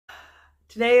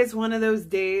Today is one of those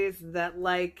days that,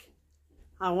 like,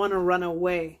 I want to run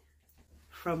away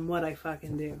from what I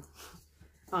fucking do.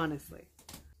 Honestly.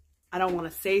 I don't want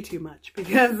to say too much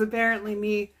because apparently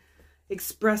me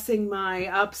expressing my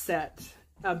upset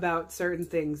about certain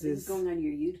things is going on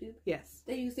your YouTube? Yes.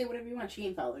 Then you can say whatever you want. She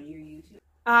ain't following your YouTube.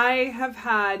 I have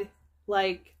had,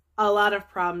 like, a lot of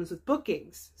problems with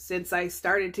bookings since I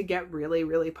started to get really,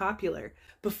 really popular.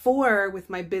 Before, with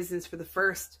my business for the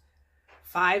first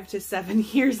 5 to 7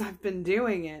 years I've been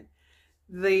doing it,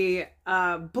 the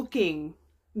booking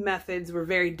methods were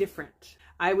very different.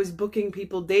 I was booking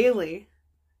people daily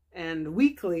and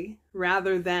weekly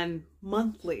rather than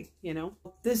monthly, you know.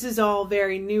 This is all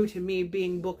very new to me,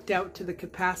 being booked out to the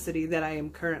capacity that I am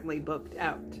currently booked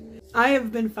out. I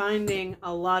have been finding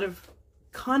a lot of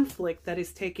conflict that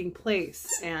is taking place,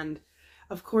 and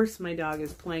of course my dog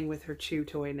is playing with her chew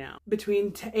toy now.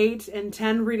 Between 8 and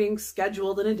 10 readings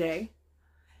scheduled in a day,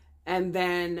 and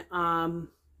then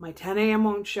my 10 a.m.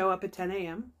 won't show up at 10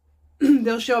 a.m.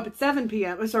 They'll show up at 7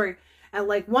 p.m. Sorry, at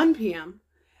like 1 p.m.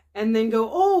 and then go,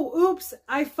 oh, oops,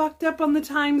 I fucked up on the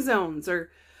time zones,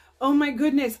 or oh my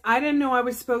goodness, I didn't know I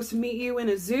was supposed to meet you in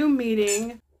a Zoom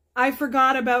meeting. I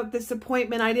forgot about this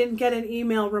appointment. I didn't get an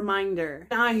email reminder.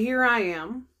 Now here I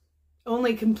am,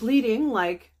 only completing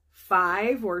like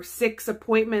 5 or 6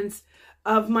 appointments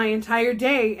of my entire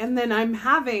day, and then I'm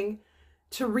having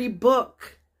to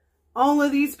rebook all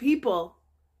of these people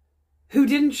who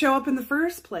didn't show up in the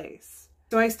first place.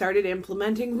 So I started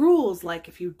implementing rules like,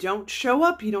 if you don't show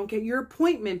up, you don't get your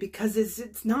appointment, because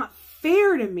it's not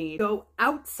fair to me. Go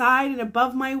outside and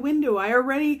above my window. I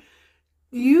already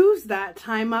used that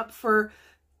time up for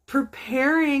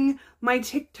preparing my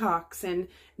TikToks and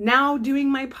now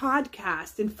doing my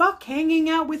podcast, and fuck hanging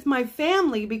out with my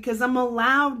family because I'm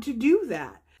allowed to do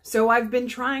that. So I've been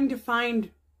trying to find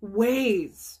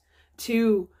ways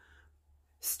to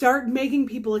start making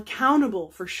people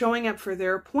accountable for showing up for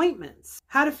their appointments.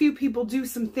 Had a few people do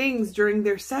some things during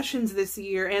their sessions this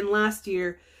year and last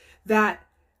year that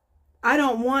I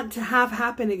don't want to have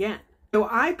happen again. So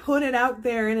I put it out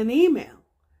there in an email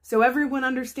so everyone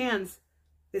understands,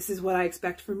 this is what I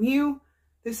expect from you.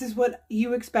 This is what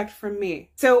you expect from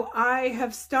me. So I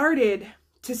have started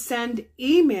to send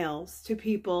emails to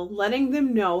people letting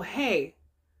them know, hey,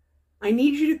 I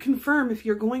need you to confirm if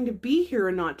you're going to be here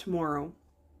or not tomorrow.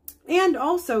 And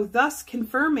also thus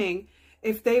confirming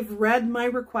if they've read my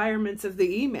requirements of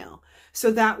the email,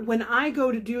 so that when I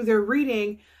go to do their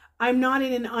reading, I'm not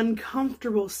in an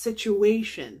uncomfortable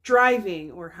situation,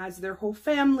 driving or has their whole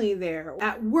family there,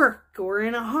 at work or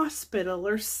in a hospital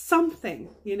or something,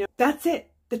 you know. That's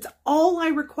it. That's all I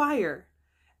require.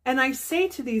 And I say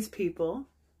to these people,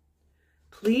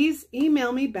 please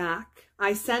email me back.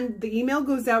 The email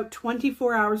goes out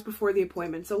 24 hours before the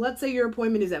appointment. So let's say your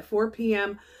appointment is at 4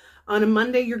 p.m. on a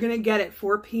Monday, you're going to get it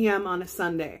 4 p.m. on a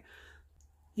Sunday.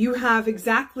 You have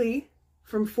exactly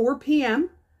from 4 p.m.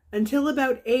 until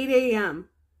about 8 a.m.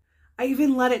 I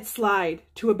even let it slide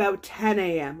to about 10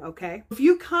 a.m., okay? If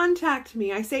you contact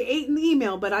me, I say 8 in the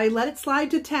email, but I let it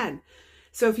slide to 10.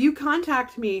 So if you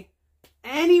contact me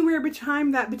anywhere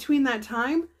between that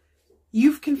time,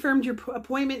 you've confirmed your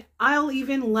appointment. I'll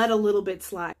even let a little bit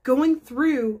slide. Going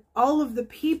through all of the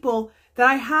people that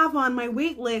I have on my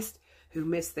wait list who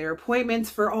missed their appointments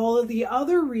for all of the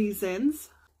other reasons,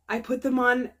 I put them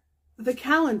on the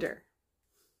calendar.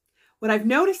 What I've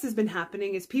noticed has been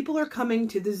happening is people are coming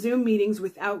to the Zoom meetings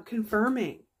without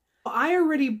confirming. I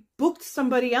already booked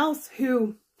somebody else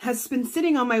who has been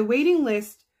sitting on my waiting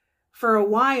list for a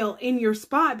while in your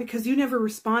spot because you never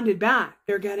responded back.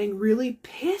 They're getting really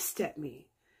pissed at me.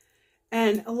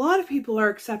 And a lot of people are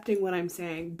accepting what I'm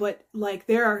saying, but like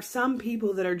there are some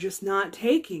people that are just not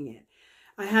taking it.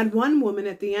 I had one woman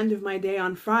at the end of my day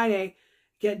on Friday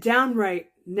get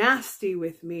downright nasty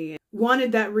with me,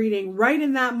 wanted that reading right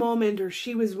in that moment, or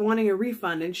she was wanting a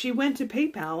refund, and she went to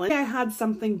PayPal, and I had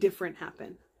something different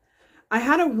happen. I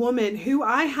had a woman who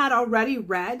I had already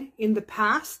read in the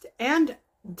past and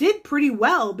did pretty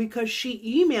well because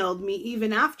she emailed me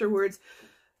even afterwards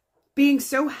being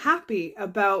so happy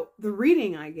about the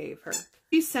reading I gave her.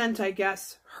 She sent, I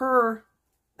guess, her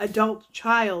adult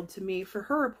child to me for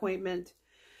her appointment.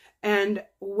 And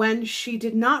when she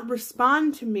did not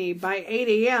respond to me by 8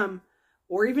 a.m.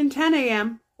 or even 10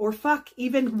 a.m. or fuck,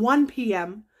 even 1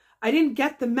 p.m., I didn't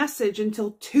get the message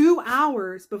until 2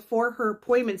 hours before her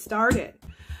appointment started.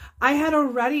 I had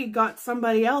already got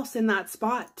somebody else in that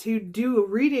spot to do a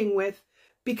reading with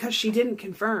because she didn't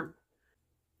confirm.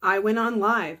 I went on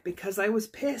live because I was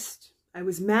pissed. I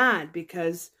was mad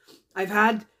because I've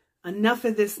had enough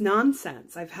of this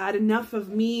nonsense. I've had enough of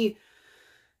me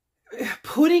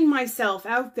putting myself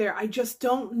out there. I just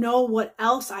don't know what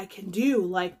else I can do.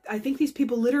 Like, I think these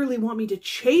people literally want me to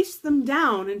chase them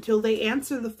down until they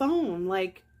answer the phone.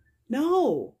 Like,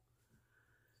 no.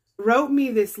 Wrote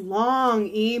me this long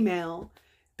email,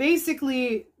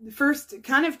 basically first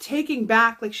kind of taking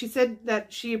back, like she said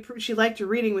that she liked a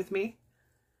reading with me,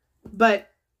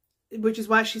 but which is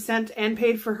why she sent and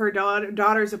paid for her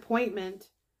daughter's appointment.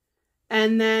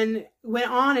 And then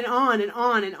went on and on and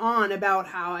on and on about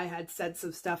how I had said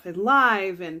some stuff in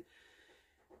live and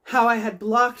how I had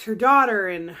blocked her daughter,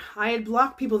 and I had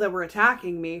blocked people that were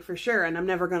attacking me for sure. And I'm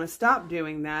never going to stop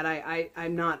doing that.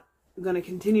 I'm not going to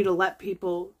continue to let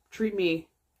people treat me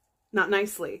not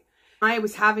nicely. I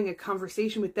was having a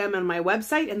conversation with them on my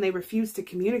website and they refused to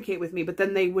communicate with me, but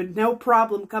then they would no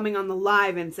problem coming on the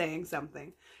live and saying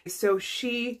something. So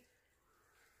she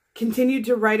continued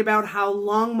to write about how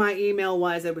long my email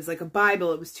was. It was like a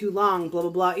Bible. It was too long, blah,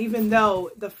 blah, blah. Even though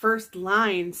the first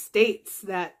line states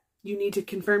that you need to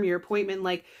confirm your appointment,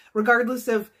 like regardless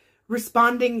of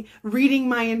responding, reading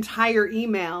my entire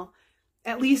email,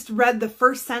 at least read the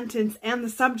first sentence and the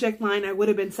subject line, I would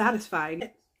have been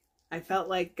satisfied. I felt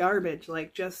like garbage.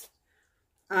 Like, just,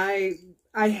 I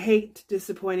hate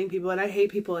disappointing people, and I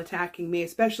hate people attacking me,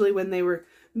 especially when they were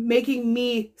making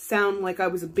me sound like I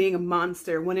was being a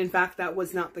monster, when in fact that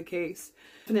was not the case.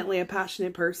 Definitely a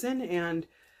passionate person, and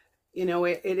you know,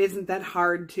 it isn't that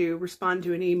hard to respond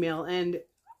to an email, and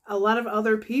a lot of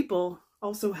other people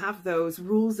also have those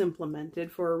rules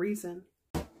implemented for a reason.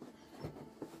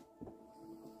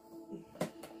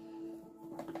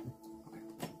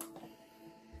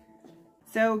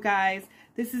 So guys,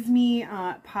 this is me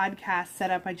podcast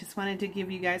setup. I just wanted to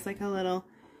give you guys like a little.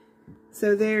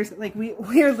 So there's like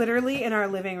we're literally in our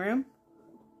living room,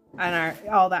 and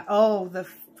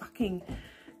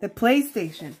the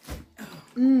PlayStation.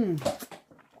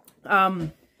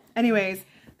 Anyways,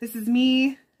 this is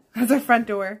me. That's our front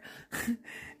door,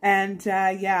 and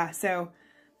yeah. So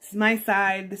this is my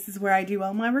side. This is where I do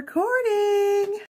all my recording.